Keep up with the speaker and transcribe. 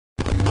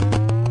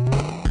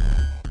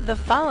The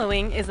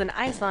following is an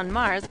Ice on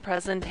Mars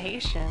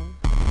presentation.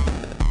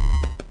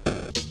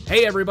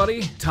 Hey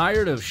everybody,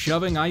 tired of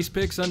shoving ice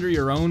picks under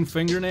your own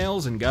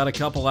fingernails and got a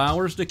couple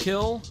hours to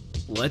kill?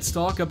 Let's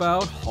talk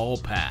about Hall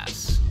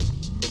Pass.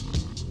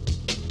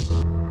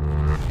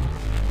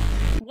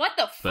 What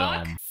the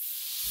fuck?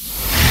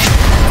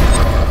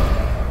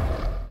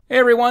 Hey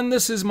everyone,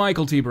 this is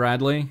Michael T.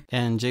 Bradley.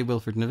 And J.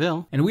 Wilford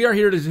Neville. And we are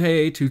here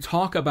today to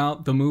talk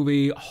about the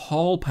movie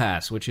Hall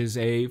Pass, which is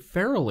a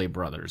Farrelly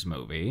Brothers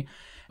movie.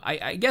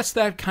 I guess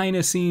that kind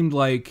of seemed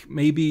like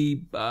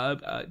maybe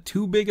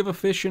too big of a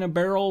fish in a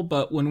barrel,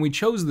 but when we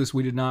chose this,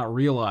 we did not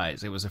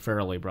realize it was a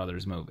Farrelly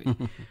Brothers movie.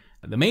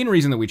 The main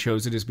reason that we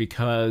chose it is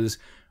because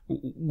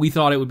we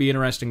thought it would be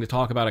interesting to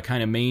talk about a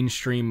kind of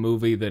mainstream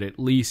movie that at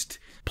least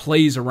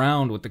plays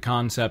around with the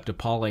concept of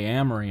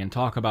polyamory and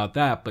talk about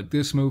that, but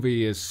this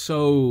movie is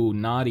so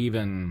not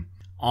even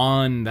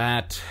on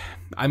that.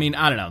 I mean,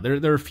 I don't know.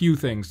 There are a few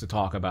things to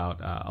talk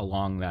about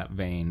along that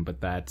vein, but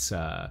that's...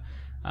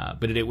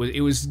 But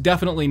it was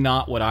definitely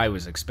not what I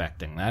was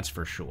expecting, that's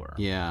for sure.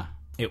 Yeah.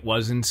 It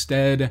was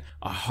instead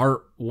a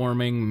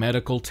heartwarming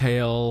medical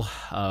tale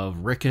of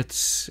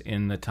rickets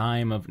in the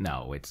time of...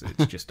 No, it's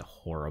just a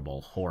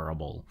horrible,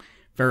 horrible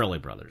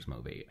Farrelly Brothers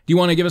movie. Do you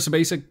want to give us a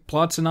basic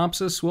plot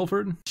synopsis,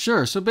 Wilford?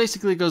 Sure. So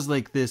basically it goes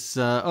like this.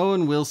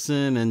 Owen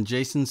Wilson and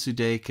Jason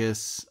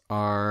Sudeikis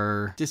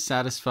are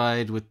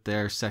dissatisfied with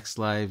their sex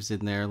lives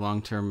in their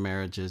long-term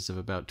marriages of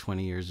about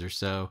 20 years or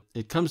so.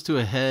 It comes to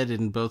a head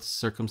in both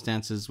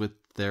circumstances with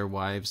their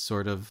wives,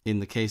 sort of. In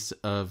the case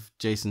of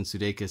Jason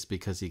Sudeikis,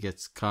 because he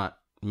gets caught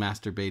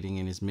masturbating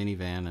in his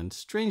minivan and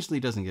strangely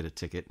doesn't get a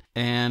ticket.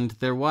 And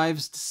their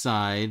wives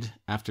decide,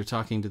 after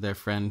talking to their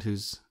friend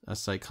who's a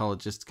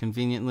psychologist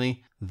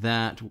conveniently,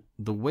 that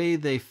the way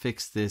they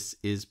fix this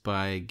is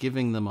by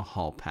giving them a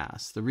hall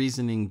pass. The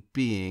reasoning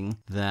being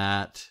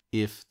that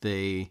if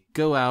they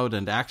go out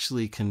and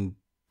actually can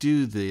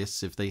do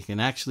this, if they can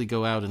actually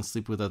go out and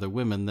sleep with other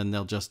women, then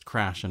they'll just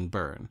crash and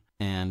burn.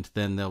 And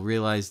then they'll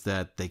realize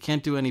that they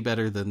can't do any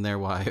better than their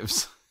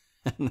wives.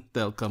 And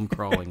they'll come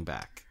crawling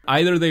back.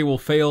 Either they will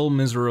fail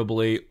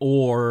miserably,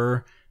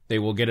 or they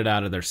will get it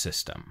out of their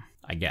system,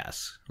 I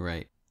guess.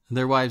 Right.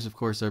 Their wives, of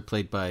course, are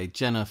played by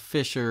Jenna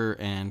Fisher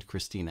and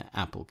Christina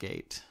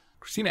Applegate.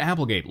 Christina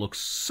Applegate looks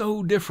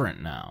so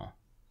different now.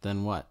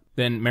 Than what?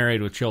 Than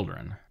Married with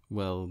Children.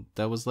 Well,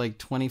 that was like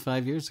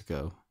 25 years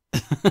ago.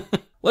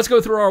 Let's go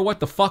through our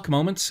what the fuck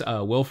moments.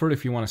 Wilford,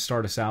 if you want to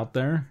start us out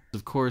there.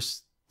 Of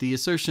course, the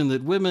assertion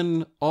that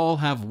women all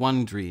have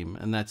one dream,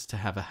 and that's to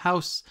have a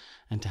house,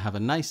 and to have a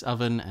nice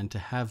oven, and to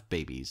have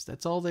babies.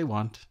 That's all they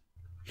want.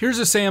 Here's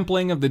a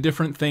sampling of the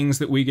different things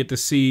that we get to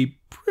see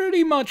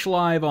pretty much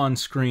live on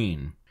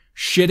screen.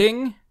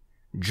 Shitting,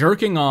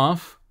 jerking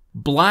off,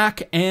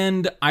 black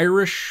and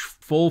Irish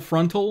full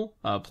frontal,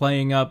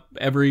 playing up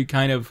every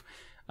kind of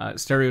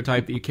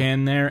stereotype that you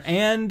can there,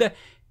 and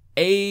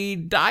a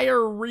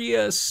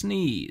diarrhea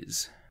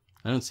sneeze.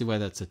 I don't see why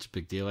that's such a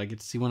big deal. I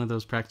get to see one of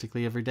those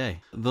practically every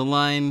day. The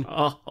line,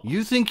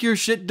 You think your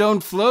shit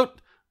don't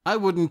float? I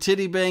wouldn't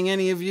titty bang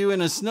any of you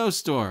in a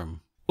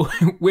snowstorm.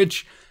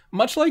 Which,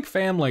 much like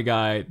Family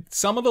Guy,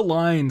 some of the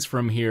lines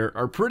from here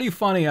are pretty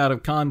funny out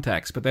of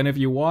context, but then if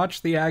you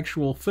watch the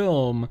actual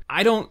film,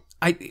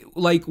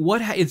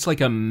 it's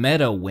like a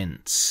meta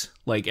wince.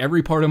 Like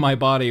every part of my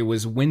body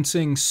was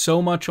wincing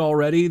so much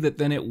already that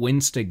then it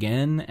winced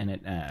again,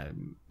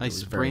 and I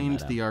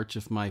sprained the arch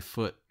of my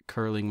foot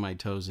curling my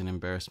toes in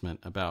embarrassment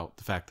about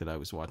the fact that I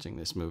was watching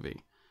this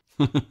movie.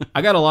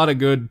 I got a lot of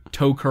good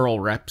toe curl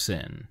reps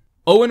in.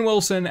 Owen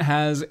Wilson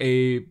has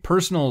a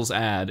personals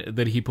ad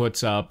that he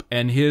puts up,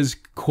 and his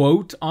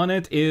quote on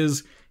it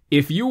is,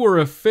 "If you were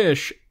a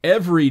fish,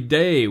 every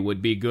day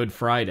would be Good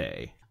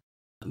Friday."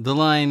 The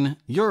line,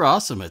 "You're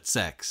awesome at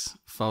sex,"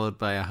 followed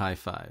by a high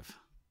five.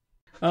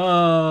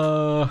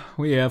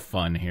 We have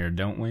fun here,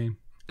 don't we?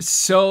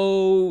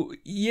 So,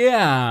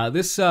 yeah,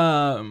 this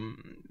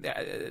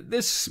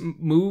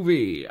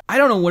movie, I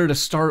don't know where to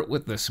start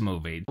with this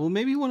movie. Well,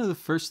 maybe one of the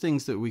first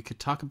things that we could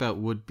talk about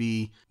would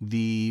be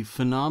the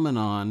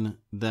phenomenon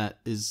that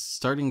is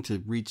starting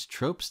to reach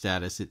trope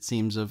status, it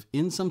seems, of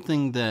in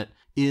something that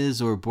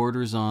is or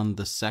borders on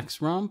the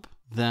sex romp,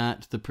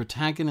 that the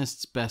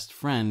protagonist's best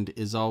friend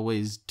is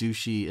always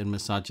douchey and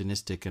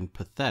misogynistic and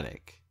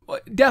pathetic.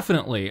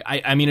 Definitely.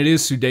 I mean, it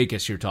is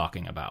Sudeikis you're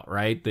talking about,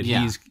 right? That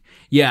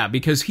yeah.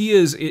 Because he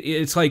is,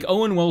 it's like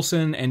Owen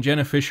Wilson and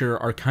Jenna Fisher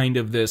are kind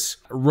of this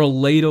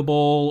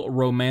relatable,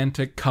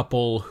 romantic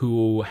couple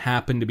who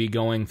happen to be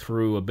going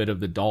through a bit of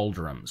the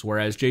doldrums,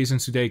 whereas Jason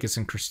Sudeikis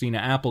and Christina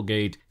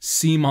Applegate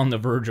seem on the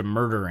verge of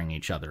murdering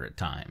each other at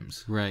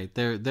times. Right.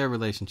 Their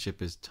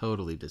relationship is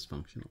totally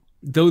dysfunctional.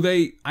 Though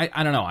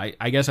I don't know,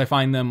 I guess I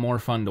find them more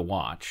fun to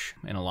watch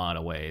in a lot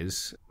of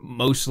ways.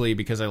 Mostly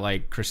because I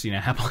like Christina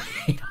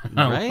Applegate.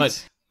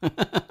 Right?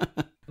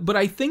 But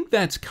I think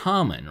that's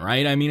common,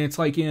 right? I mean, it's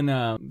like in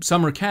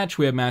Summer Catch,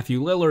 we have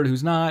Matthew Lillard,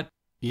 who's not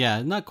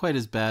Yeah, not quite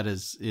as bad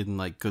as in,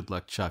 like, Good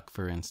Luck Chuck,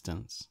 for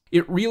instance.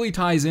 It really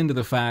ties into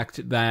the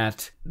fact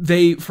that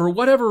they, for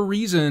whatever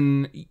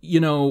reason,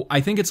 you know,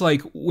 I think it's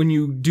like when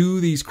you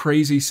do these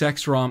crazy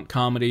sex romp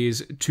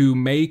comedies to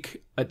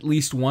make at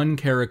least one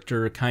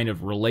character kind of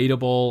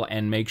relatable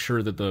and make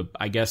sure that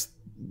I guess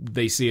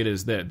they see it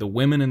as the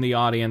women in the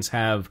audience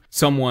have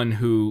someone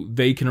who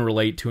they can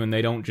relate to and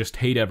they don't just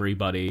hate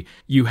everybody.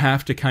 You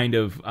have to kind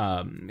of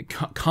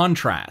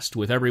contrast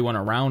with everyone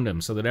around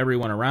him so that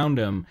everyone around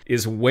him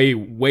is way,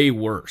 way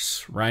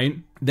worse, right?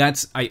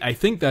 I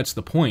think that's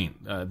the point.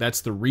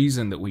 That's the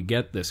reason that we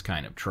get this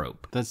kind of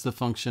trope. That's the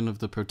function of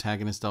the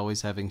protagonist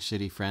always having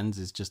shitty friends,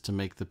 is just to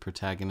make the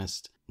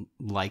protagonist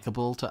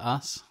likable to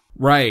us.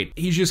 Right.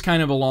 He's just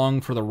kind of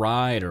along for the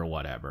ride or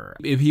whatever.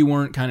 If he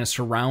weren't kind of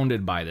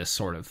surrounded by this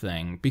sort of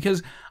thing.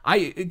 Because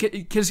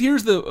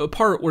here's the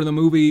part where the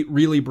movie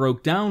really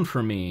broke down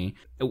for me.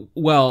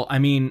 Well, I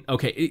mean,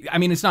 okay. I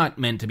mean, it's not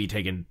meant to be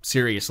taken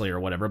seriously or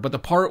whatever. But the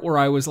part where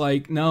I was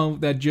like, no,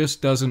 that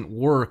just doesn't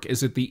work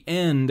is at the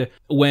end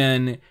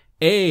when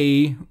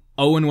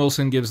Owen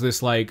Wilson gives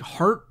this like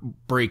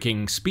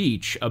heartbreaking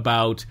speech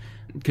about,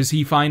 because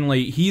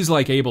he's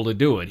like able to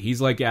do it.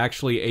 He's like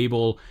actually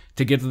able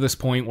to get to this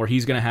point where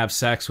he's going to have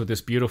sex with this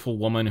beautiful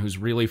woman who's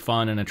really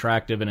fun and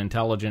attractive and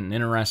intelligent and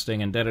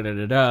interesting and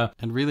da-da-da-da-da.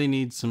 And really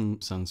needs some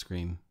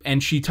sunscreen.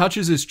 And she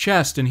touches his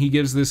chest and he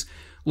gives this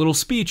little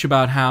speech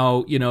about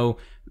how, you know,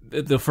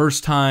 the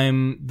first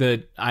time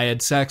that I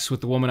had sex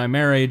with the woman I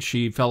married,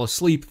 she fell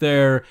asleep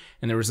there,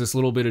 and there was this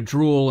little bit of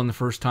drool, and the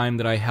first time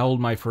that I held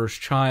my first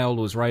child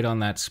was right on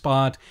that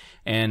spot,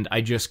 and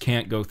I just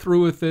can't go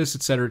through with this,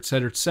 etc.,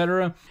 etc.,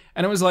 etc.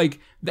 And I was like,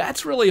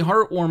 that's really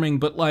heartwarming,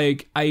 but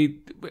like,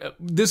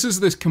 this is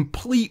this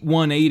complete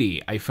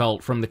 180 I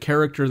felt from the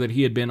character that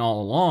he had been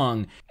all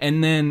along.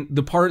 And then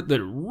the part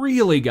that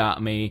really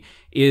got me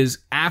is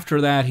after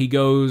that he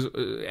goes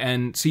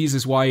and sees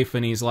his wife,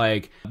 and he's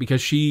like,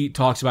 because she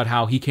talks about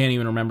how he can't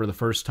even remember the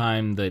first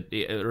time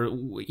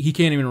he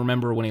can't even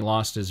remember when he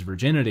lost his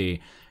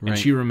virginity, and right.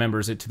 She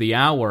remembers it to the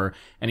hour,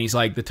 and he's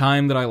like, the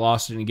time that I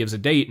lost it, and he gives a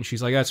date, and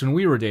she's like, that's when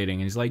we were dating,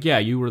 and he's like, yeah,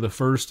 you were the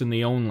first and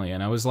the only.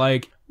 And I was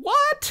like,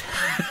 what?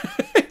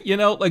 You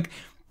know, like,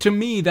 to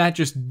me, that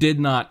just did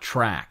not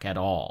track at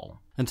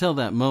all. Until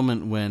that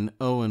moment when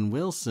Owen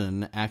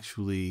Wilson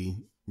actually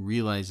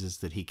realizes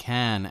that he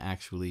can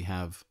actually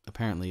have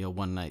apparently a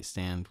one-night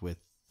stand with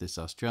this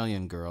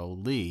Australian girl,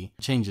 Lee,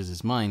 changes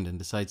his mind and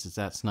decides that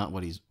that's not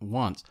what he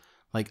wants.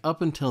 Like,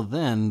 up until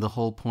then, the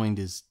whole point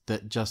is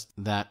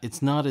that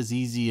it's not as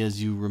easy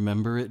as you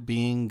remember it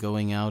being,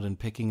 going out and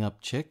picking up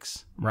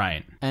chicks.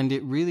 Right. And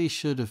it really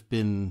should have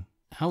been...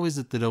 How is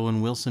it that Owen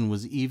Wilson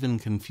was even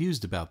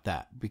confused about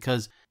that?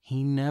 Because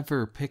he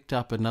never picked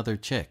up another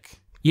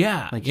chick.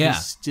 Yeah,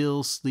 He's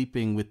still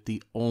sleeping with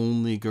the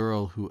only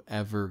girl who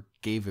ever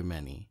gave him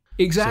any.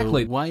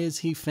 Exactly. So why is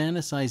he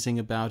fantasizing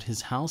about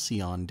his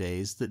halcyon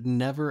days that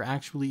never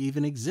actually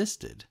even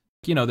existed?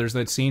 You know, there's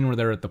that scene where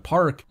they're at the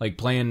park, like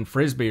playing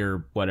frisbee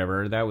or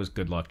whatever. That was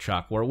Good Luck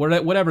Chuck, or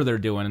whatever they're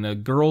doing. And the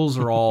girls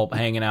are all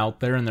hanging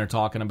out there and they're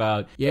talking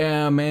about,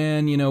 yeah,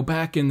 man, you know,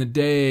 back in the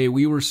day,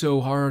 we were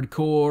so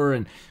hardcore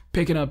and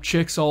picking up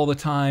chicks all the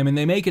time. And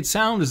they make it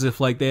sound as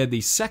if like they had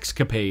these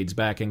sexcapades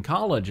back in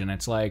college. And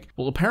it's like,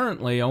 well,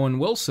 apparently Owen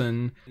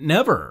Wilson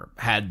never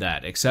had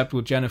that except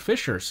with Jenna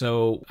Fisher.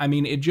 So, I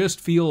mean, it just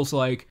feels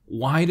like,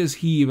 why does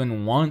he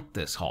even want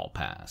this hall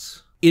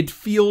pass? It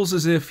feels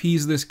as if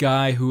he's this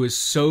guy who is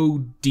so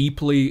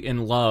deeply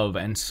in love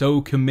and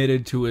so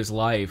committed to his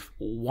life.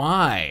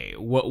 Why?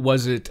 What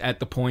was it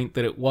at the point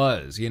that it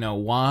was? You know,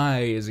 why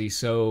is he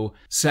so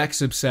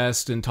sex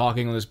obsessed and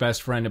talking with his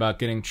best friend about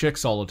getting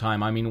chicks all the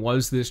time? I mean,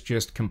 was this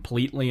just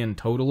completely and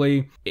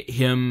totally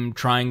him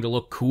trying to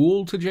look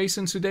cool to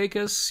Jason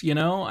Sudeikis? You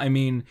know, I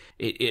mean,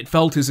 it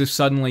felt as if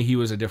suddenly he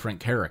was a different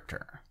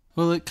character.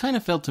 Well, it kind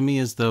of felt to me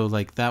as though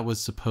like that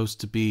was supposed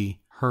to be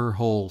her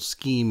whole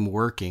scheme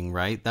working,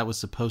 right? That was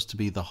supposed to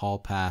be the hall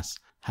pass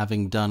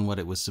having done what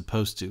it was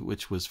supposed to,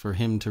 which was for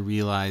him to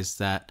realize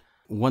that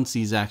once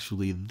he's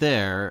actually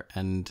there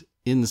and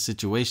in the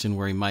situation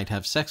where he might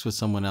have sex with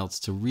someone else,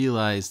 to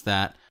realize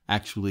that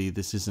actually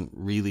this isn't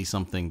really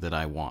something that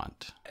I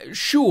want.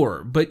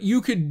 Sure, but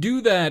you could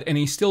do that and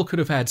he still could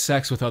have had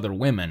sex with other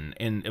women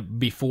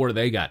before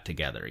they got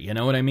together. You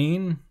know what I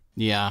mean?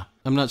 Yeah,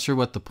 I'm not sure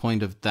what the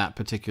point of that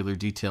particular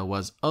detail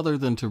was, other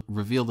than to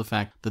reveal the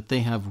fact that they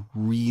have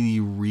really,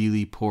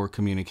 really poor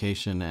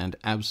communication and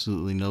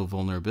absolutely no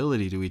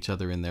vulnerability to each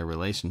other in their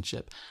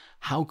relationship.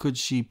 How could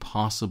she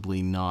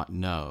possibly not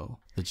know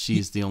that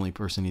she's the only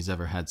person he's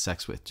ever had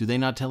sex with? Do they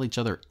not tell each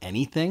other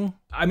anything?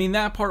 I mean,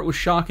 that part was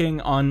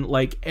shocking on,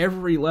 like,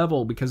 every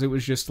level, because it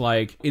was just,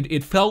 like,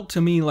 it felt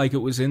to me like it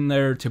was in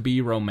there to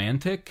be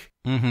romantic.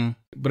 Mm-hmm.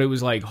 But it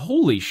was like,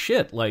 holy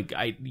shit, like,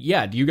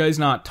 do you guys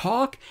not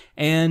talk?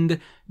 And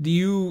do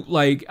you,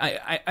 like,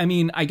 I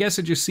mean, I guess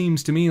it just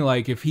seems to me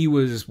like if he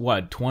was,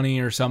 20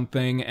 or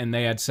something, and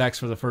they had sex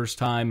for the first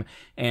time,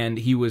 and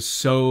he was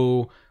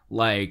so,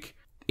 like,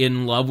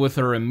 in love with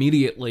her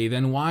immediately,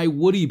 then why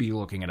would he be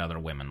looking at other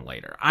women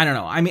later? I don't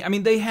know. I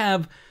mean, they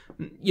have,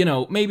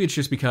 maybe it's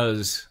just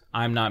because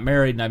I'm not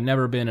married and I've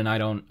never been and I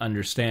don't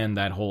understand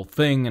that whole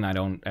thing and I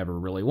don't ever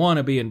really want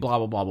to be and blah,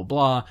 blah, blah, blah,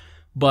 blah.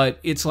 But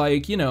it's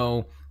like,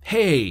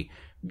 hey,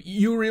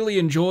 you really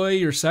enjoy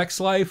your sex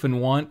life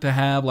and want to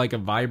have like a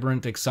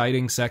vibrant,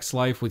 exciting sex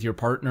life with your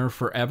partner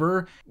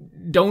forever,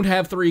 don't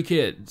have 3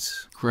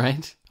 kids.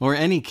 Right? Or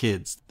any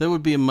kids. That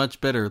would be a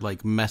much better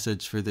like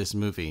message for this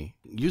movie.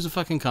 Use a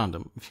fucking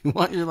condom. If you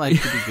want your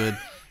life to be good,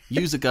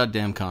 use a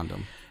goddamn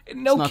condom.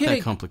 No it's not kidding.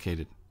 that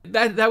complicated.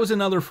 That was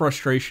another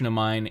frustration of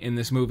mine in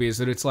this movie, is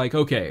that it's like,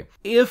 okay,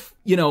 if,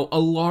 a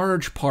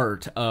large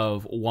part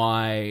of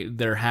why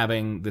they're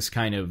having this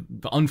kind of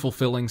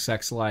unfulfilling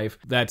sex life,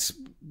 that's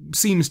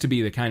seems to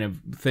be the kind of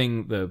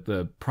thing,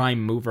 the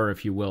prime mover,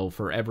 if you will,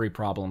 for every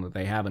problem that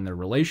they have in their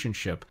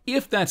relationship.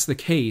 If that's the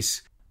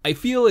case, I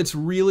feel it's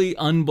really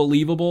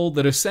unbelievable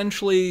that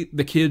essentially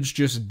the kids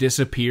just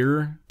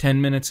disappear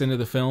 10 minutes into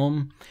the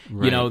film.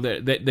 Right.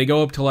 They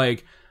go up to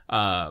like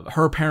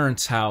her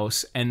parents'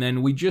 house, and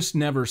then we just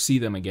never see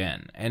them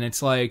again. And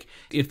it's like,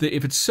 if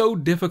it's so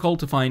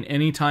difficult to find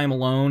any time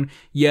alone,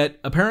 yet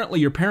apparently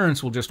your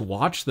parents will just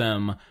watch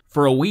them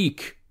for a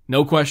week,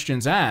 no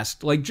questions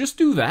asked, like, just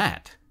do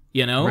that,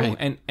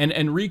 right.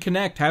 and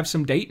reconnect, have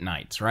some date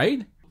nights,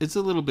 right? It's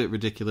a little bit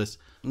ridiculous.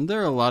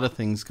 There are a lot of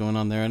things going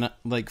on there. And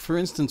like, for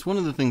instance, one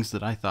of the things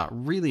that I thought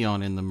really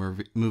on in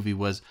the movie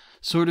was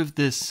sort of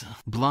this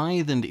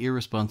blithe and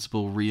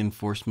irresponsible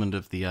reinforcement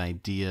of the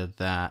idea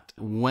that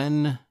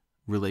when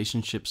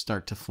relationships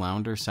start to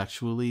flounder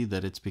sexually,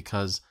 that it's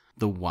because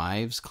the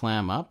wives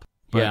clam up.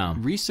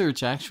 But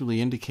research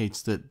actually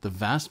indicates that the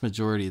vast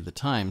majority of the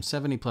time,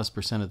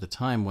 70+% of the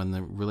time, when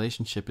the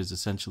relationship is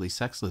essentially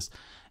sexless,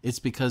 it's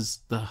because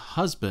the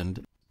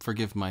husband,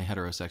 forgive my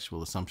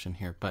heterosexual assumption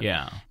here, but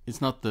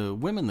it's not the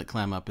women that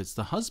clam up, it's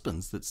the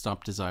husbands that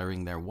stop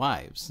desiring their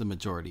wives the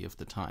majority of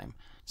the time.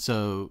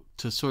 So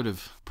to sort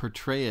of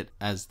portray it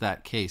as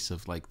that case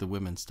of like the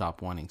women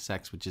stop wanting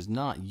sex, which is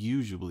not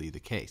usually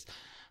the case,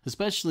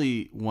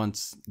 especially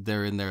once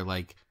they're in their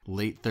like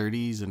late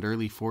 30s and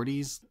early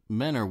 40s,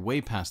 men are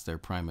way past their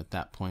prime at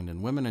that point,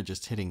 and women are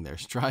just hitting their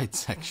stride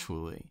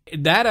sexually.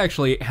 That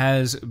actually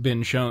has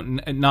been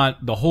shown,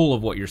 not the whole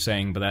of what you're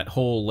saying, but that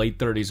whole late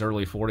 30s,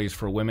 early 40s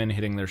for women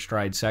hitting their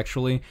stride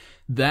sexually,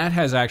 that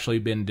has actually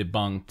been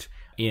debunked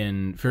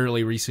in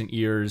fairly recent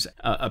years.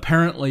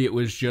 Apparently, it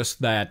was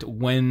just that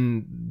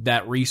when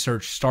that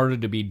research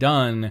started to be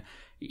done,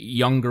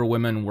 younger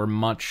women were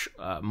much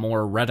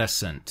more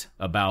reticent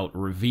about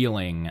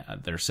revealing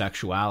their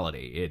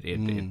sexuality.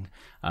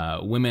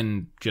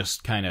 Women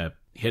just kind of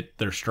hit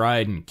their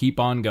stride and keep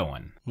on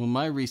going. Well,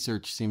 my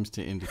research seems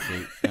to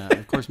indicate,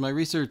 of course, my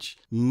research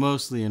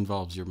mostly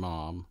involves your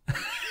mom.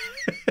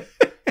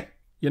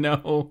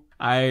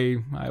 I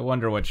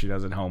wonder what she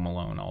does at home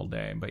alone all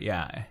day, but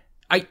yeah.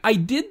 I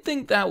did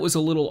think that was a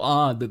little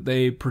odd that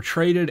they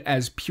portrayed it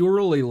as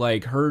purely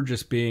like her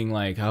just being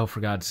like, oh,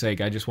 for God's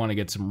sake, I just want to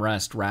get some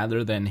rest,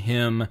 rather than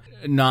him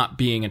not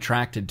being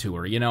attracted to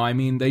her.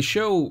 They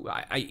show,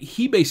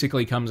 he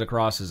basically comes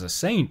across as a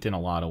saint in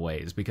a lot of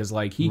ways, because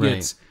like he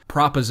gets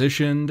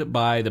propositioned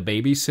by the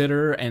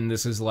babysitter, and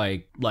this is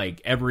like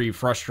every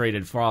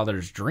frustrated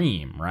father's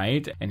dream,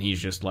 right? And he's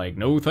just like,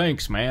 no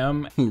thanks,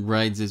 ma'am.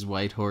 Rides his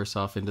white horse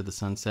off into the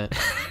sunset.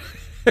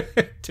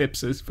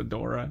 Tips his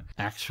fedora.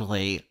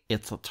 Actually,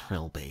 it's a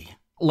trilby.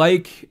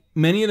 Like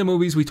many of the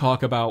movies we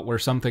talk about where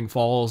something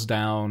falls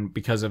down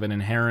because of an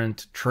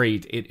inherent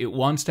trait, it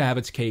wants to have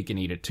its cake and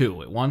eat it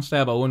too. It wants to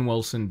have Owen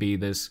Wilson be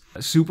this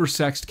super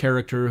sexed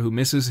character who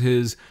misses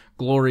his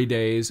glory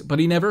days, but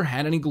he never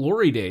had any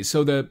glory days.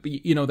 So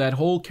that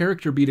whole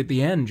character beat at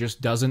the end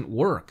just doesn't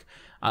work.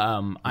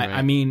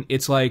 I mean,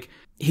 it's like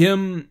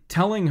him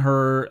telling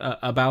her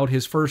about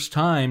his first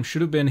time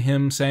should have been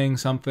him saying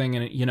something,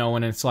 and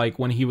and it's like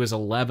when he was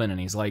 11 and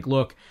he's like,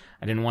 look,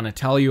 I didn't want to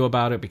tell you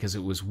about it because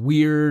it was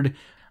weird.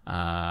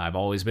 I've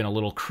always been a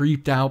little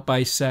creeped out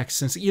by sex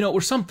since,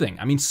 or something.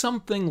 I mean,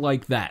 something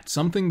like that.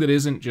 Something that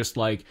isn't just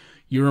like,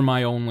 you're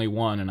my only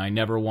one and I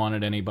never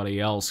wanted anybody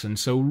else. And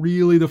so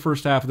really the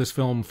first half of this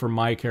film for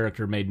my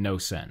character made no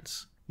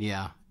sense.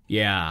 Yeah.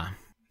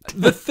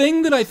 The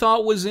thing that I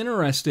thought was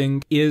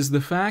interesting is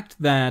the fact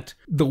that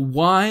the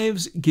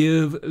wives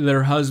give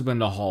their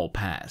husband a hall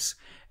pass.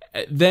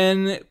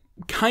 Then,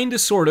 kind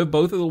of, sort of,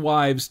 both of the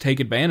wives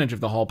take advantage of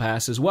the hall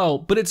pass as well,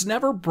 but it's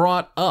never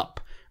brought up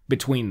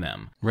between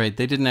them. Right,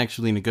 they didn't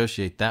actually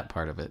negotiate that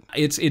part of it.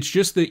 It's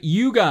just that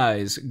you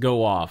guys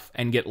go off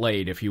and get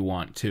laid if you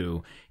want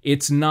to.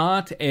 It's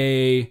not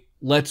a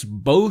let's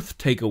both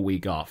take a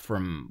week off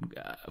from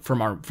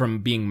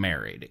being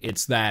married.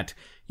 It's that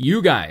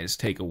you guys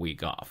take a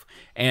week off.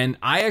 And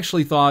I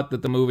actually thought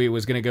that the movie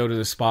was going to go to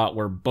the spot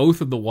where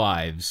both of the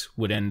wives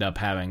would end up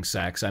having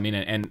sex. I mean,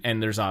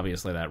 and there's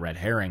obviously that red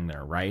herring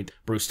there, right?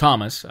 Bruce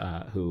Thomas,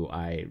 who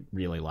I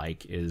really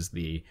like, is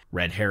the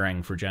red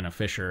herring for Jenna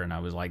Fisher. And I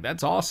was like,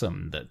 that's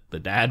awesome that the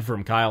dad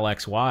from Kyle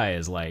XY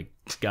is like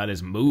got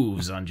his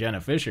moves on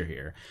Jenna Fisher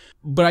here.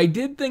 But I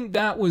did think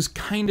that was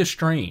kind of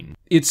strange.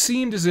 It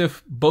seemed as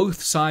if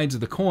both sides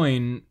of the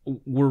coin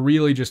were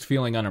really just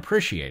feeling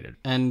unappreciated.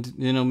 And,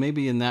 you know,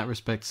 maybe in that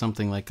respect,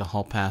 something like a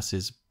hall pass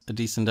is a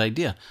decent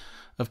idea.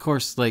 Of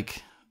course,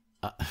 like,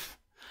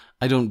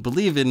 I don't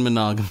believe in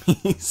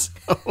monogamy,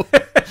 so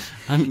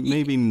I'm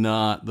maybe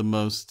not the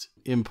most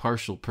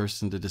impartial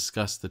person to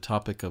discuss the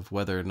topic of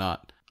whether or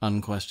not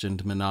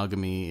unquestioned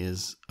monogamy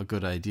is a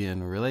good idea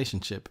in a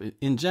relationship.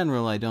 In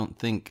general, I don't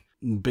think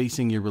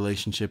basing your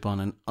relationship on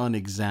an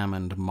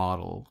unexamined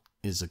model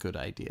is a good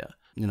idea.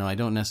 You know, I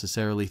don't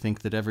necessarily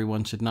think that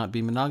everyone should not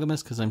be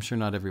monogamous, because I'm sure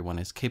not everyone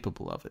is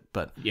capable of it.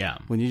 But yeah,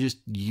 when you just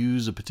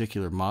use a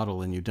particular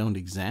model and you don't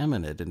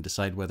examine it and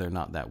decide whether or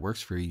not that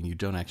works for you, and you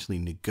don't actually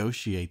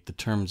negotiate the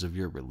terms of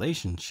your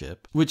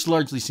relationship, which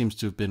largely seems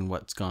to have been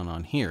what's gone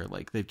on here.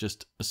 Like, they've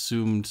just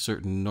assumed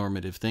certain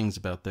normative things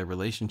about their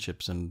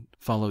relationships and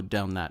followed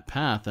down that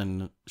path.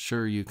 And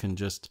sure, you can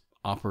just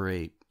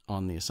operate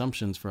on the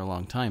assumptions for a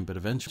long time, but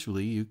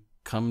eventually you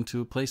come to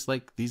a place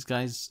like these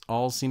guys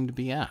all seem to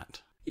be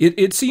at.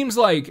 It seems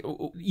like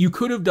you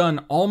could have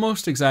done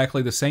almost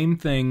exactly the same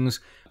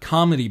things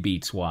comedy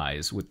beats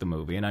wise with the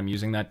movie, and I'm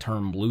using that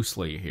term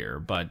loosely here,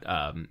 but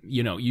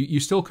you know, you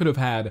still could have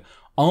had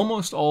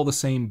almost all the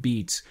same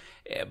beats,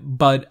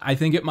 but I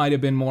think it might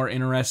have been more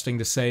interesting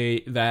to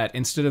say that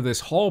instead of this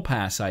hall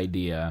pass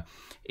idea,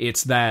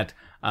 it's that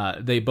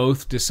they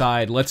both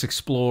decide, let's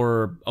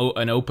explore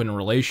an open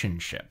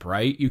relationship,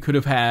 right? You could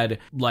have had,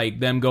 like,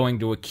 them going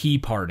to a key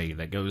party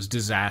that goes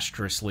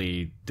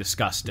disastrously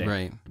disgusting.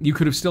 Right. You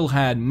could have still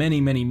had many,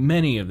 many,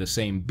 many of the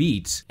same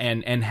beats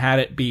and had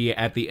it be,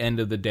 at the end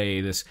of the day,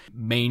 this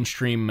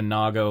mainstream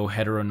monogo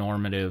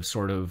heteronormative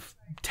sort of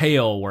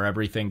tale where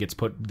everything gets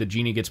the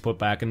genie gets put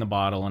back in the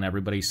bottle and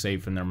everybody's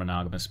safe in their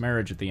monogamous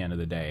marriage at the end of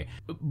the day.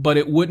 But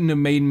it wouldn't have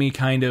made me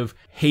kind of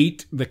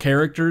hate the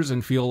characters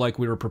and feel like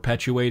we were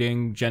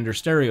perpetuating gender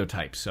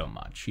stereotypes so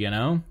much, you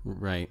know?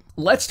 Right.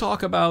 Let's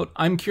talk about,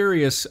 I'm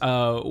curious,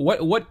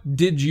 what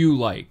did you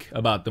like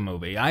about the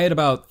movie? I had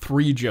about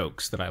 3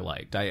 jokes that I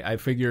liked. I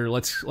figure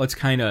let's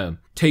kind of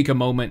take a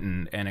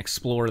moment and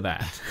explore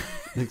that.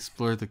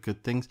 Explore the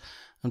good things.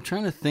 I'm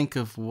trying to think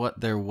of what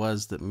there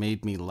was that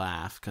made me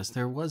laugh, because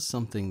there was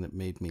something that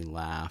made me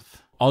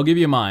laugh. I'll give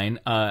you mine.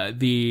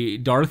 The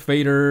Darth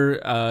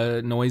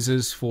Vader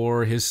noises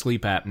for his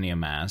sleep apnea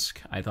mask.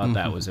 I thought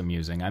that was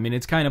amusing. I mean,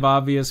 it's kind of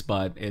obvious,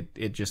 but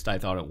it just, I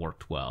thought it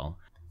worked well.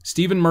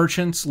 Stephen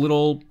Merchant's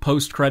little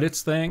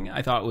post-credits thing,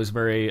 I thought was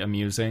very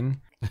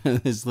amusing.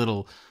 His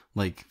little,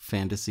 like,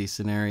 fantasy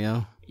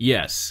scenario.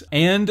 Yes,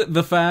 and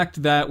the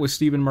fact that with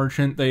Stephen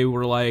Merchant, they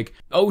were like,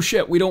 oh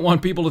shit, we don't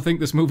want people to think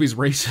this movie's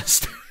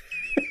racist.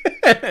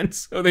 And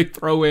so they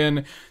throw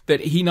in that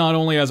he not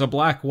only has a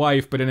black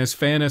wife, but in his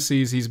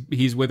fantasies,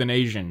 he's with an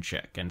Asian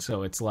chick. And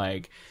so it's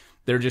like,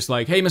 they're just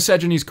like, hey,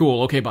 misogyny's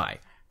cool, okay, bye.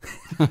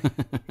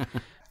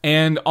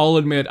 And I'll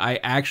admit,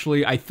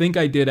 I think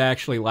I did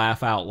actually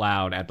laugh out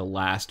loud at the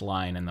last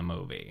line in the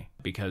movie,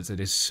 because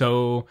it's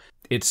so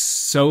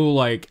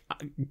like,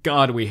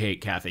 God, we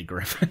hate Kathy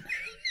Griffin.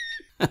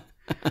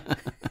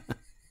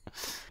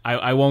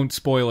 I won't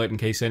spoil it in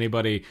case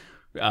anybody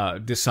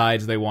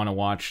decides they want to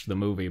watch the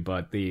movie,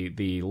 but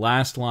the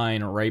last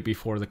line right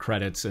before the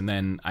credits, and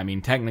then, I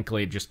mean,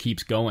 technically it just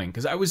keeps going,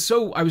 because I was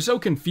so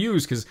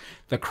confused, because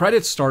the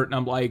credits start and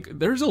I'm like,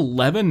 there's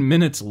 11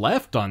 minutes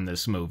left on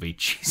this movie.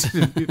 Jesus.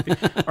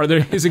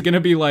 Is it going to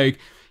be like,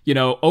 you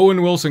know,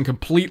 Owen Wilson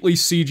completely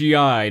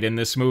CGI'd in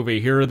this movie,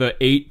 here are the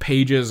 8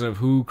 pages of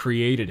who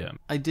created him?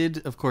 I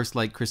did, of course,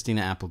 like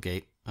Christina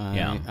Applegate.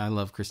 I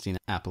love Christina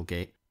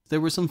Applegate.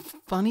 There were some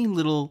funny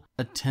little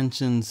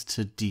attentions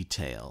to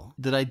detail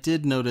that I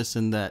did notice,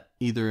 and that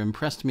either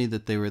impressed me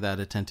that they were that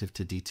attentive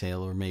to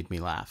detail or made me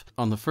laugh.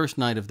 On the first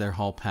night of their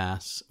hall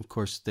pass, of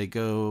course, they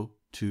go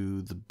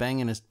to the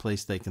banginest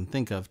place they can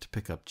think of to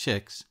pick up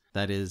chicks.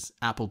 That is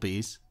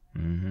Applebee's.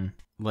 Mm-hmm.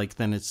 Like,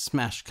 then it's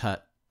smash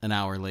cut an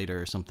hour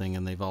later or something,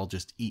 and they've all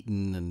just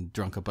eaten and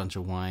drunk a bunch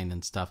of wine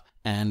and stuff.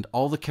 And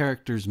all the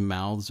characters'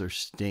 mouths are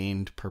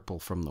stained purple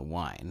from the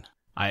wine.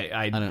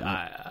 I don't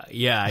know.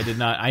 Yeah, I did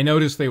not. I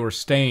noticed they were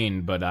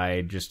stained, but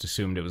I just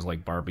assumed it was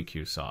like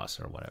barbecue sauce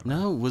or whatever.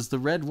 No, it was the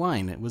red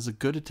wine. It was a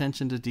good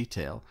attention to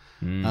detail.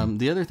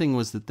 The other thing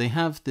was that they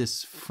have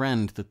this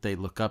friend that they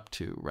look up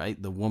to,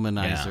 right? The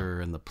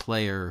womanizer and the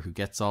player who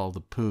gets all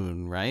the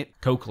poon, right?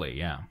 Coakley,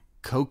 yeah.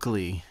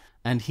 Coakley.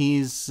 And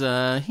he's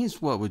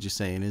what would you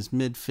say, in his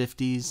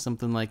mid-50s,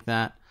 something like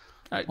that?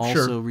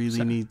 Also sure.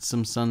 really needs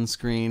some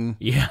sunscreen.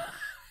 Yeah.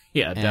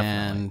 Yeah,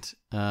 definitely.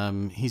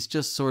 And he's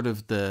just sort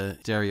of the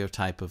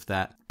stereotype of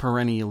that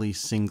perennially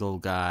single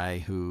guy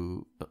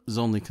who is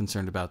only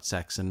concerned about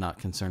sex and not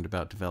concerned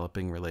about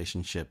developing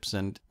relationships.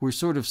 And we're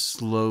sort of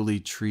slowly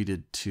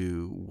treated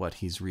to what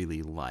he's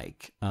really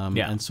like.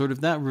 And sort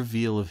of that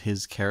reveal of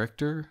his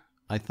character,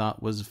 I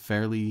thought, was a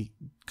fairly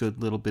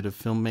good little bit of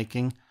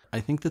filmmaking.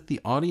 I think that the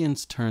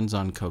audience turns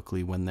on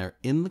Coakley when they're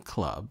in the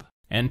club.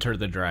 Enter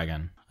the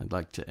dragon. I'd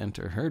like to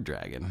enter her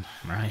dragon.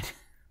 Right.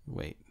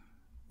 Wait.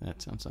 That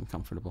sounds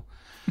uncomfortable.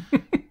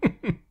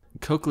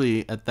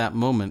 Coakley at that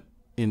moment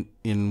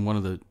in one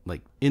of the,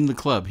 like, in the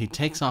club, he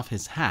takes off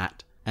his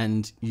hat,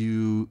 and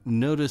you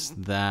notice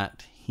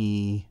that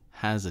he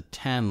has a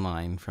tan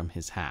line from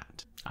his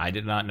hat. I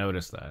did not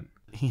notice that.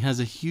 He has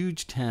a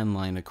huge tan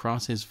line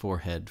across his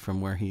forehead from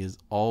where he is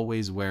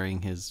always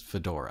wearing his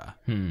fedora.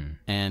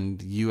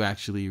 And you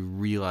actually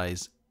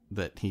realize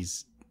that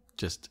he's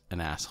just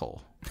an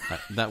asshole.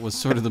 That was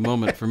sort of the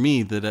moment for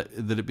me that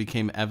it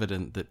became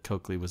evident that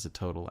Coakley was a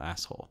total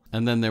asshole.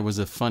 And then there was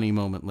a funny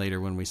moment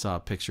later when we saw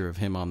a picture of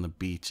him on the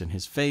beach, and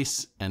his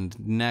face and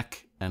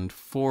neck and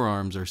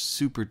forearms are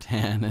super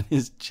tan, and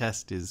his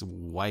chest is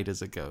white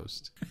as a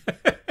ghost.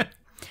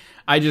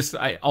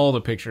 All the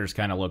pictures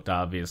kind of looked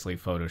obviously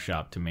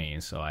photoshopped to me,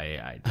 so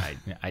I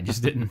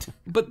just didn't.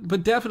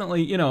 But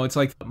definitely, it's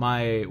like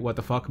my what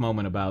the fuck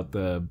moment about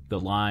the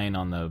line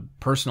on the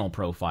personal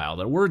profile.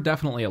 There were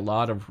definitely a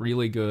lot of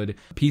really good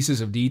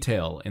pieces of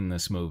detail in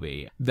this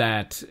movie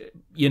that,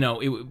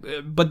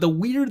 but the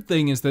weird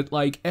thing is that,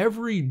 like,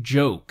 every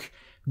joke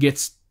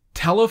gets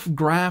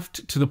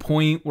telegraphed to the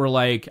point where,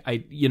 like,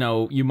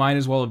 you might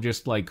as well have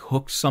just, like,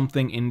 hooked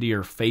something into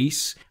your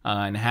face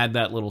and had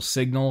that little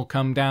signal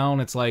come down.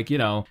 It's like,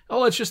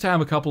 let's just have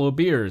a couple of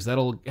beers.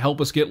 That'll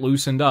help us get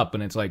loosened up.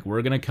 And it's like,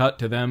 we're going to cut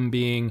to them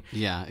being...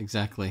 Yeah,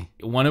 exactly.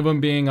 One of them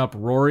being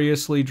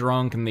uproariously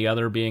drunk and the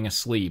other being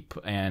asleep.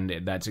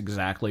 And that's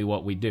exactly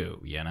what we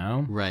do,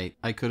 Right.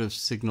 I could have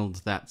signaled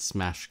that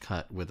smash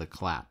cut with a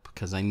clap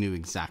because I knew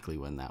exactly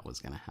when that was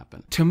going to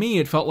happen. To me,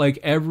 it felt like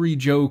every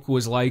joke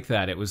was like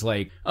that. It was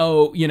like,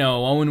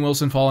 Owen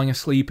Wilson falling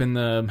asleep in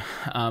the...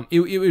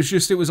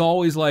 it was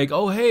always like,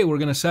 oh, hey, we're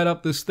going to set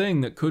up this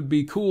thing that could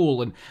be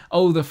cool. And,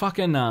 oh, the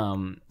fucking,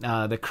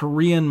 the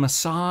Korean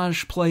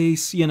massage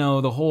place,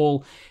 the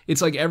whole...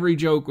 It's like every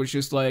joke was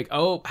just like,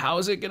 oh, how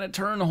is it going to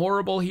turn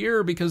horrible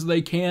here? Because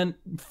they can't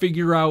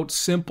figure out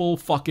simple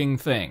fucking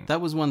thing.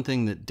 That was one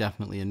thing that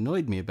definitely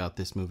annoyed me about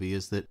this movie,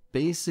 is that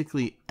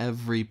basically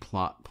every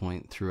plot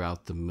point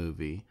throughout the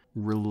movie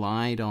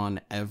relied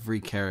on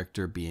every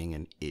character being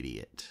an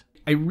idiot.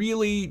 I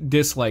really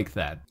dislike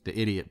that. The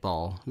idiot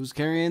ball. Who's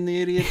carrying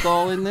the idiot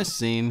ball in this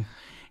scene?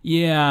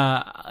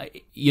 Yeah,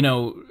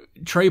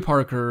 Trey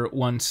Parker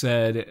once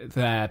said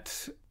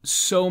that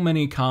so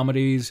many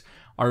comedies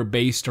are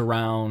based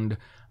around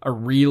a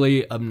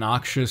really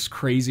obnoxious,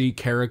 crazy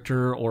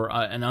character or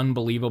an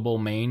unbelievable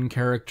main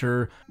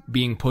character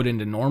being put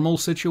into normal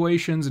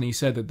situations, and he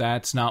said that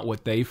that's not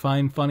what they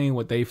find funny.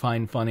 What they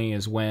find funny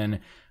is when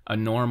a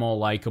normal,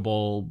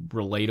 likable,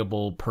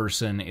 relatable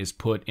person is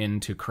put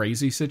into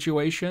crazy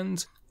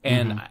situations.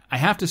 And I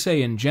have to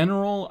say, in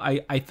general,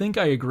 I think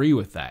I agree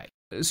with that.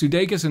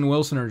 Sudeikis and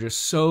Wilson are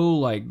just so,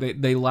 like,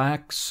 they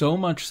lack so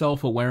much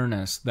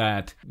self-awareness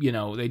that,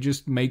 they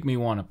just make me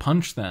want to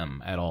punch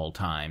them at all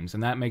times,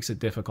 and that makes it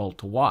difficult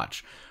to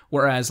watch.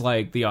 Whereas,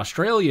 like, the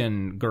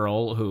Australian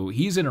girl who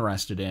he's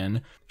interested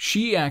in,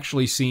 she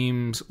actually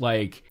seems,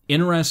 like,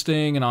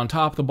 interesting and on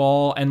top of the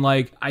ball, and,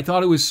 like, I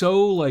thought it was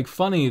so, like,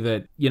 funny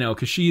that,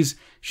 because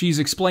she's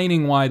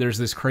explaining why there's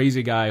this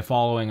crazy guy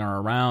following her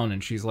around,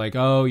 and she's like,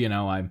 oh,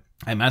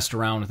 I messed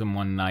around with him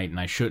one night and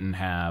I shouldn't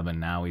have, and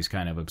now he's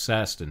kind of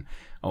obsessed. And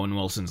Owen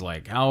Wilson's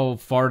like, how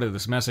far did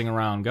this messing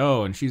around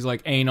go? And she's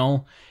like,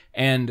 anal.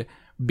 And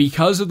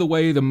because of the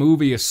way the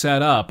movie is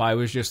set up, I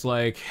was just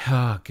like,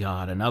 oh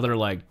God, another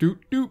like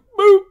doot doot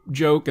boop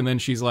joke. And then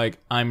she's like,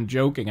 I'm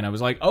joking. And I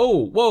was like,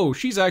 oh, whoa,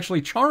 she's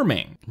actually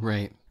charming.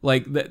 Right.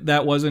 Like,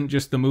 that wasn't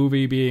just the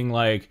movie being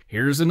like,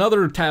 here's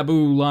another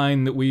taboo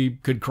line that we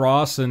could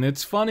cross, and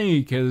it's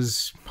funny,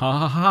 because, ha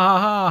ha ha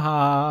ha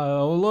ha,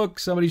 oh look,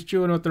 somebody's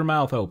chewing with their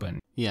mouth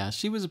open. Yeah,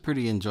 she was a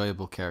pretty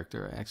enjoyable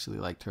character. I actually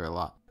liked her a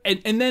lot.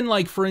 And then,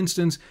 like, for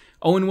instance,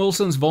 Owen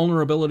Wilson's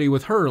vulnerability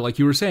with her, like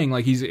you were saying,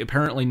 like, he's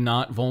apparently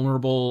not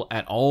vulnerable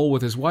at all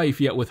with his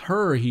wife, yet with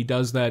her, he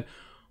does that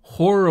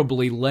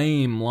horribly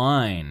lame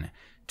line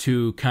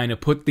to kind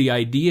of put the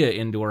idea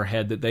into her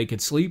head that they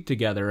could sleep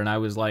together. And I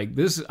was like,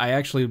 I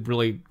actually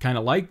really kind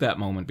of liked that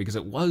moment because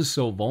it was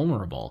so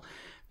vulnerable.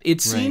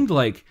 It seemed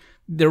like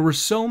there were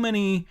so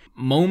many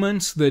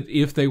moments that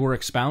if they were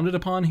expounded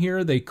upon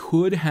here, this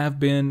could have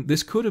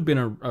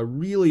been a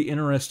really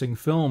interesting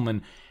film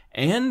and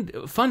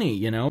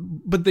funny,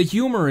 but the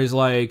humor is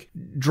like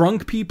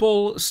drunk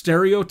people,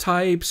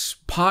 stereotypes,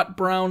 pot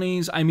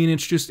brownies. I mean,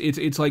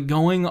 it's like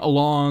going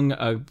along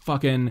a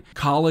fucking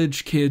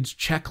college kid's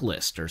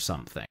checklist or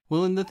something.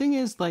 Well, and the thing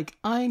is, like,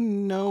 I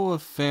know a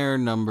fair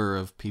number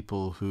of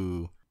people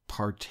who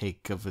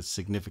partake of a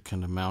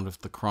significant amount of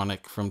the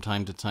chronic from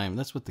time to time.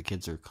 That's what the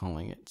kids are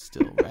calling it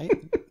still, right?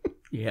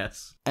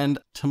 Yes. And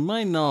to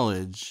my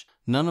knowledge,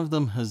 none of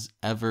them has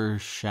ever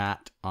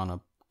shat on a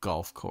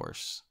golf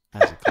course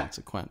as a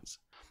consequence.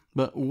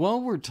 But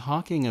while we're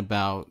talking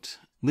about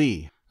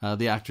Lee,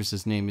 the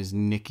actress's name is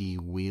Nikki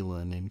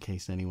Whelan, in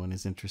case anyone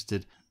is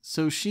interested.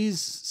 So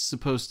she's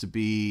supposed to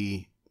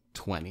be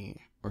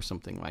 20 or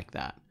something like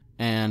that.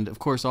 And of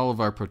course, all of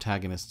our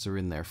protagonists are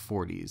in their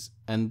 40s.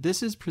 And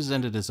this is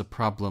presented as a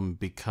problem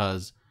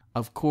because,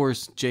 of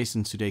course,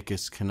 Jason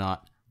Sudeikis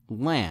cannot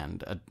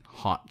land a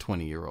hot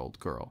 20-year-old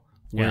girl.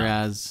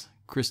 Whereas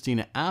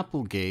Christina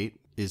Applegate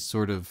is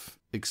sort of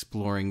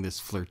exploring this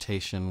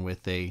flirtation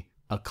with a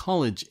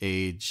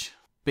college-age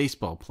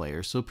baseball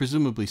player, so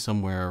presumably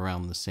somewhere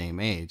around the same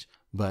age.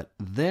 But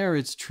there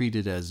it's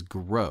treated as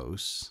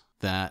gross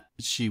that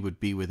she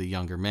would be with a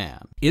younger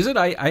man. Is it?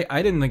 I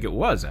didn't think it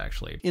was,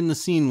 actually. In the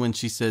scene when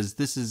she says,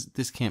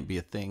 this can't be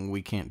a thing,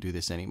 we can't do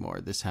this anymore,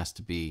 this has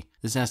to be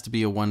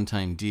a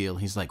one-time deal,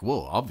 he's like,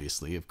 well,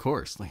 obviously, of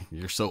course, like,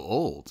 you're so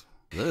old.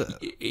 Ugh.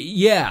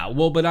 Yeah,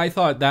 well, but I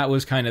thought that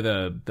was kind of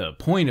the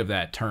point of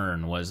that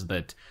turn, was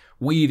that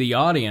we, the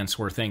audience,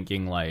 were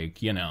thinking,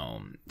 like, you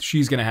know,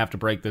 she's going to have to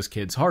break this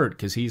kid's heart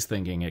because he's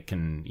thinking it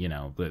can, you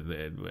know,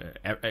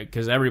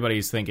 because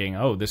everybody's thinking,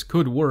 oh, this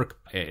could work.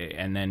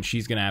 And then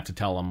she's going to have to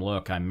tell him,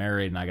 look, I'm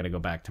married and I got to go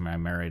back to my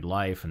married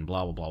life and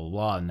blah, blah, blah, blah,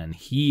 blah. And then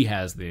he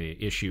has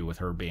the issue with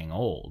her being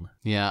old.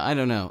 Yeah, I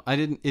don't know.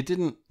 It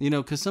didn't, you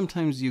know, because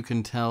sometimes you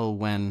can tell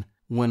when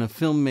a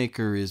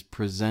filmmaker is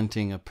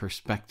presenting a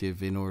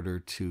perspective in order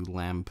to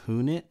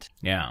lampoon it.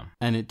 Yeah.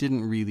 And it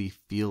didn't really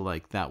feel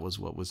like that was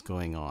what was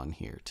going on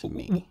here to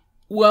me.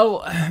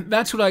 Well,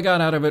 that's what I got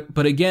out of it.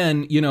 But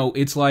again, you know,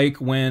 it's like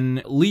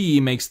when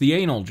Lee makes the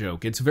anal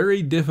joke. It's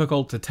very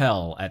difficult to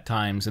tell at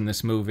times in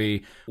this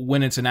movie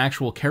when it's an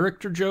actual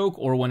character joke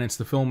or when it's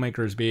the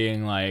filmmakers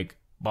being like,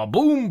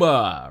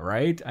 ba-boomba,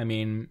 right? I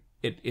mean,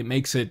 it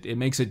makes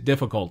it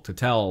difficult to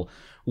tell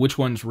which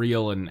one's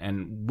real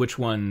and which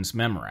one's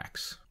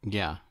Memorex.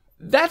 Yeah.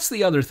 That's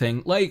the other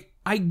thing. Like,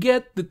 I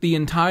get that the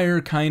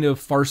entire kind of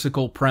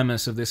farcical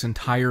premise of this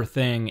entire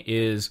thing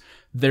is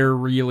they're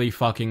really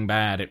fucking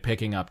bad at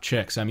picking up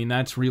chicks. I mean,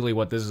 that's really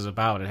what this is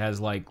about. It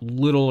has, like,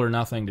 little or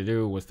nothing to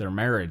do with their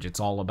marriage. It's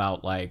all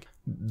about, like,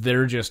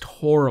 they're just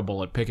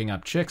horrible at picking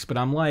up chicks. But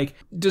I'm like,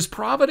 does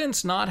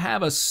Providence not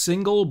have a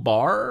single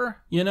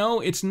bar? You know,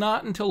 it's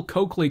not until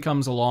Coakley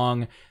comes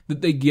along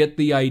that they get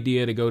the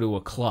idea to go to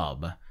a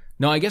club.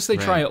 No, I guess they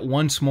try it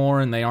once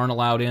more and they aren't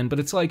allowed in, but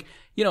it's like,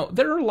 you know,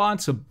 there are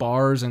lots of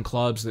bars and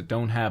clubs that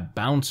don't have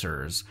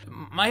bouncers.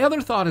 My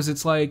other thought is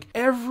it's like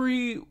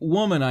every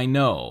woman I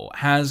know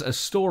has a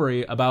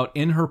story about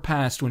in her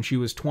past when she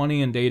was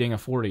 20 and dating a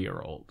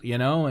 40-year-old, you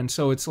know? And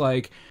so it's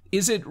like,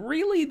 is it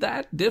really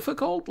that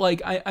difficult?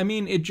 Like, I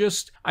mean,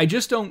 I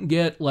just don't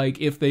get, like,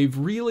 if they've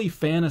really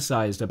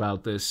fantasized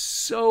about this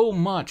so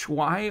much,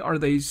 why are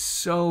they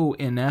so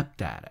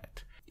inept at it?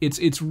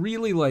 It's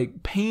really,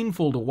 like,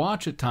 painful to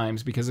watch at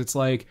times because it's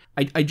like,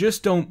 I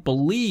just don't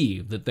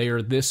believe that they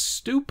are this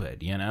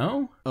stupid, you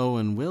know?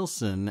 Owen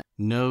Wilson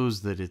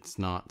knows that it's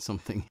not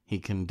something he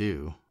can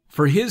do.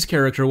 For his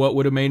character, what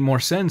would have made more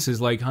sense is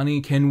like,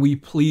 honey, can we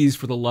please,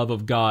 for the love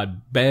of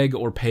God, beg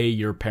or pay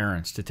your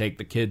parents to take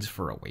the kids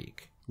for a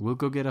week? We'll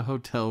go get a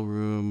hotel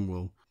room.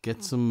 We'll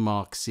get some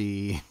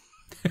Moxie.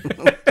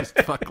 We'll just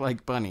fuck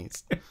like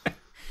bunnies.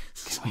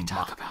 Can we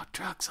talk about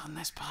drugs on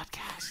this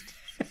podcast?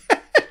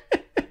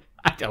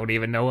 I don't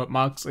even know what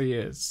Moxie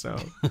is, so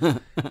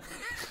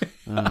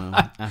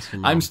ask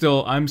your mom. I'm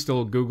still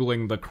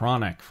Googling The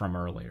Chronic from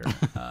earlier.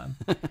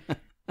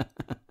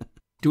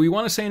 Do we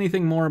want to say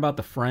anything more about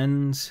the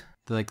friends?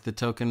 Like the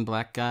token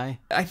black guy?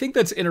 I think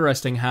that's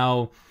interesting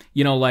how,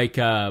 you know, like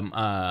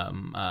tampon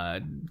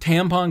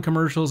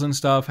commercials and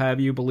stuff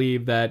have you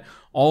believe that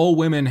all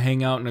women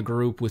hang out in a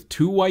group with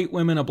 2 white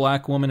women, a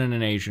black woman, and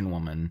an Asian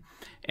woman.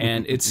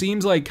 And it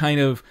seems like kind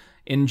of,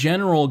 in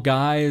general,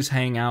 guys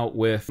hang out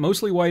with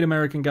mostly white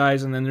American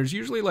guys, and then there's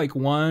usually like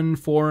one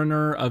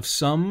foreigner of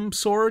some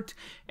sort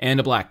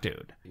and a black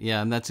dude.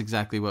 Yeah, and that's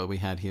exactly what we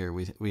had here.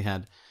 We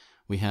had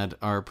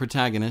our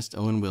protagonist,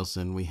 Owen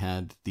Wilson. We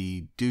had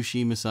the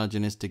douchey,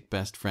 misogynistic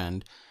best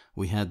friend.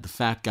 We had the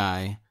fat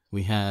guy.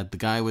 We had the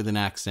guy with an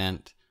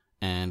accent.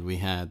 And we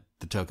had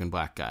the token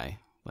black guy.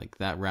 Like,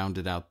 that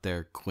rounded out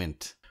their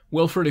quint.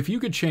 Wilford, if you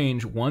could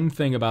change one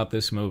thing about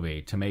this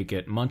movie to make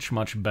it much,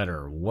 much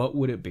better, what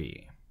would it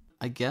be?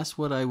 I guess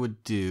what I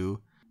would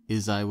do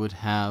is I would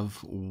have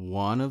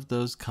one of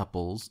those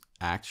couples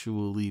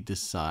actually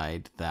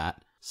decide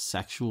that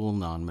sexual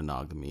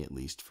non-monogamy, at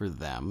least for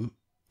them,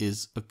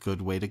 is a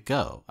good way to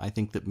go. I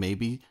think that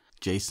maybe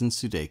Jason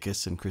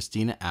Sudeikis and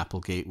Christina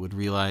Applegate would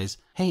realize,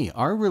 hey,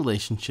 our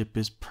relationship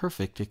is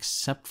perfect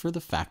except for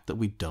the fact that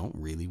we don't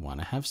really want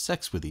to have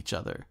sex with each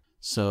other.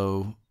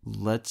 So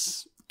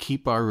let's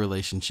keep our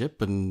relationship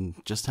and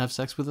just have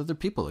sex with other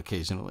people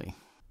occasionally.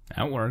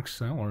 That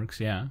works,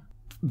 yeah.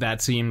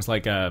 That seems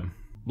like an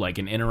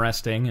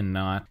interesting and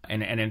not,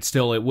 and it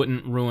still, it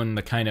wouldn't ruin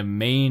the kind of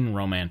main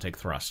romantic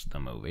thrust of the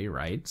movie,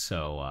 right?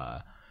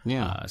 So,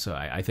 so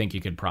I think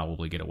you could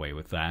probably get away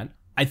with that.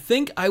 I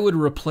think I would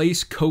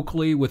replace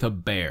Coakley with a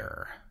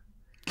bear.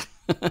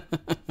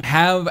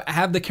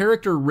 Have the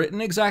character written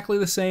exactly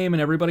the same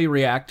and everybody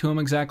react to him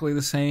exactly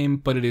the same,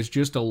 but it is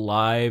just a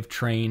live,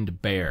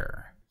 trained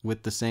bear.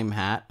 With the same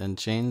hat and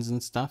chains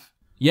and stuff?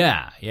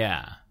 Yeah.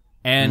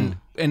 And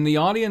the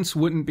audience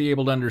wouldn't be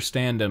able to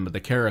understand him, but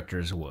the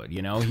characters would,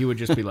 you know? He would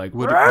just be like,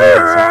 Would it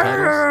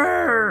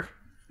have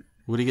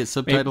Would he get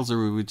subtitles,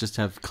 or would we just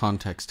have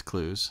context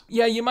clues?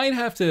 Yeah, you might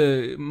have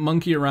to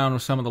monkey around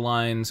with some of the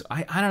lines.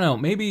 I don't know.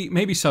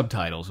 Maybe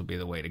subtitles would be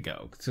the way to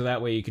go. So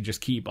that way you could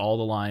just keep all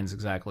the lines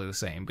exactly the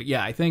same. But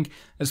yeah, I think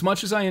as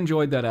much as I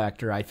enjoyed that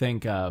actor, I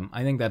think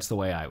that's the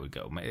way I would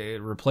go.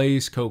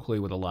 Replace Coakley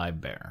with a live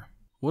bear.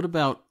 What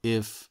about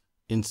if,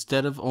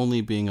 instead of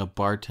only being a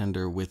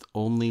bartender with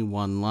only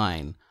one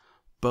line,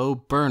 Bo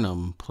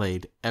Burnham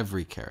played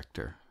every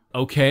character?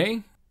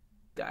 Okay.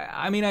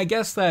 I mean, I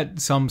guess that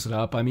sums it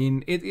up. I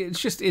mean, it's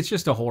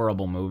just a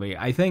horrible movie.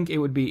 I think it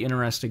would be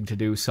interesting to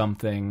do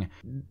something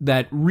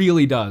that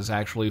really does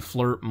actually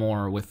flirt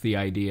more with the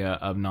idea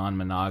of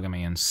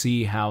non-monogamy and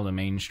see how the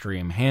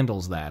mainstream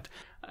handles that.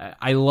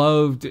 I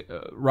loved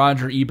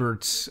Roger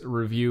Ebert's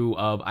review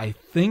of, I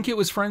think it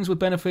was Friends with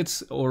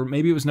Benefits, or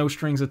maybe it was No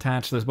Strings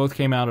Attached. Those both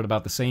came out at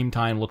about the same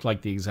time, looked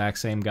like the exact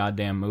same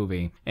goddamn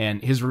movie.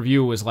 And his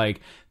review was like,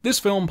 this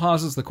film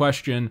poses the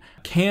question,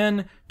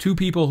 can two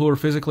people who are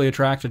physically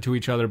attracted to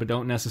each other but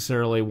don't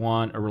necessarily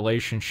want a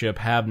relationship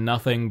have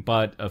nothing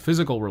but a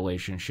physical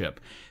relationship?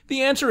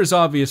 The answer is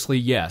obviously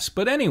yes,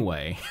 but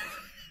anyway...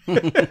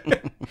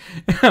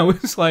 I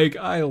was like,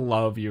 I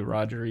love you,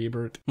 Roger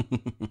Ebert.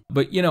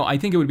 But, I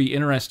think it would be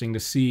interesting to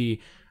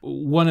see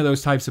one of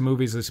those types of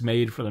movies that's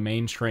made for the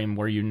mainstream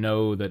where you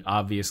know that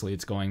obviously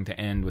it's going to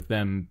end with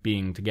them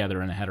being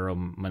together in a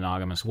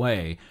heteromonogamous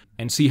way,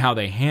 and see how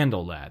they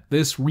handle that.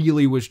 This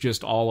really was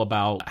just all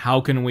about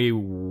how can we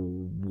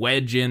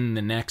wedge in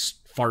the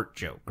next fart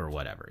joke or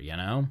whatever,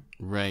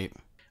 Right.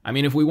 I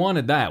mean, if we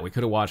wanted that, we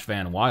could have watched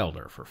Van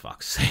Wilder, for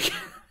fuck's sake.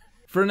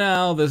 For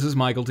now, this is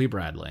Michael T.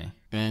 Bradley.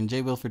 And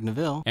J. Wilford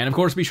Neville. And of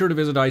course, be sure to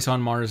visit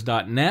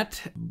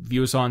iceonmars.net,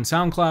 view us on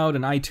SoundCloud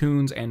and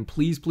iTunes, and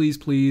please, please,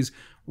 please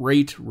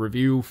rate,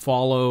 review,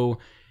 follow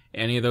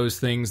any of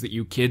those things that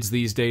you kids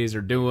these days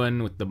are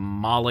doing with the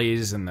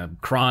Mollies and the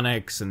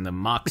Chronics and the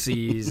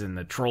Moxies and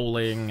the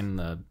trolling and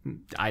the...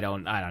 I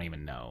don't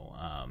even know.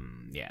 I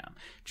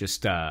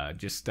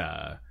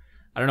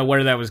don't know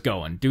where that was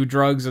going. Do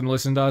drugs and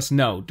listen to us?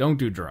 No, don't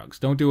do drugs.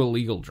 Don't do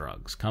illegal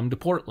drugs. Come to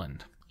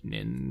Portland.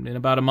 In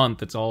about a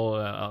month, it's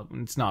all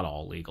it's not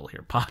all legal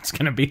here. Pot's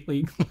gonna be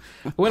legal.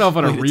 I went off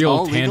on a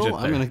real tangent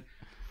there. I'm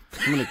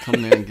gonna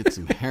come there and get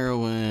some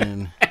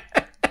heroin.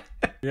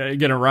 Yeah, you're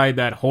gonna ride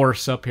that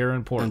horse up here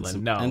in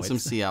Portland. And some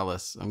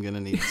Cialis. I'm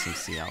gonna need some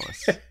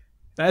Cialis.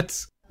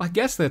 I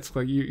guess that's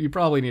like you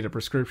probably need a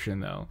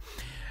prescription though.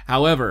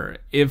 However,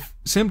 if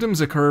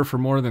symptoms occur for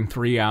more than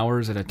 3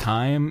 hours at a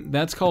time,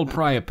 that's called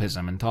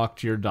priapism, and talk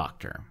to your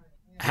doctor.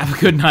 Have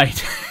a good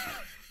night.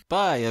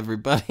 Bye,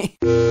 everybody.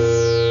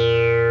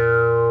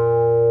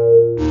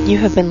 You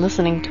have been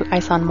listening to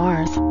Ice on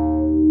Mars.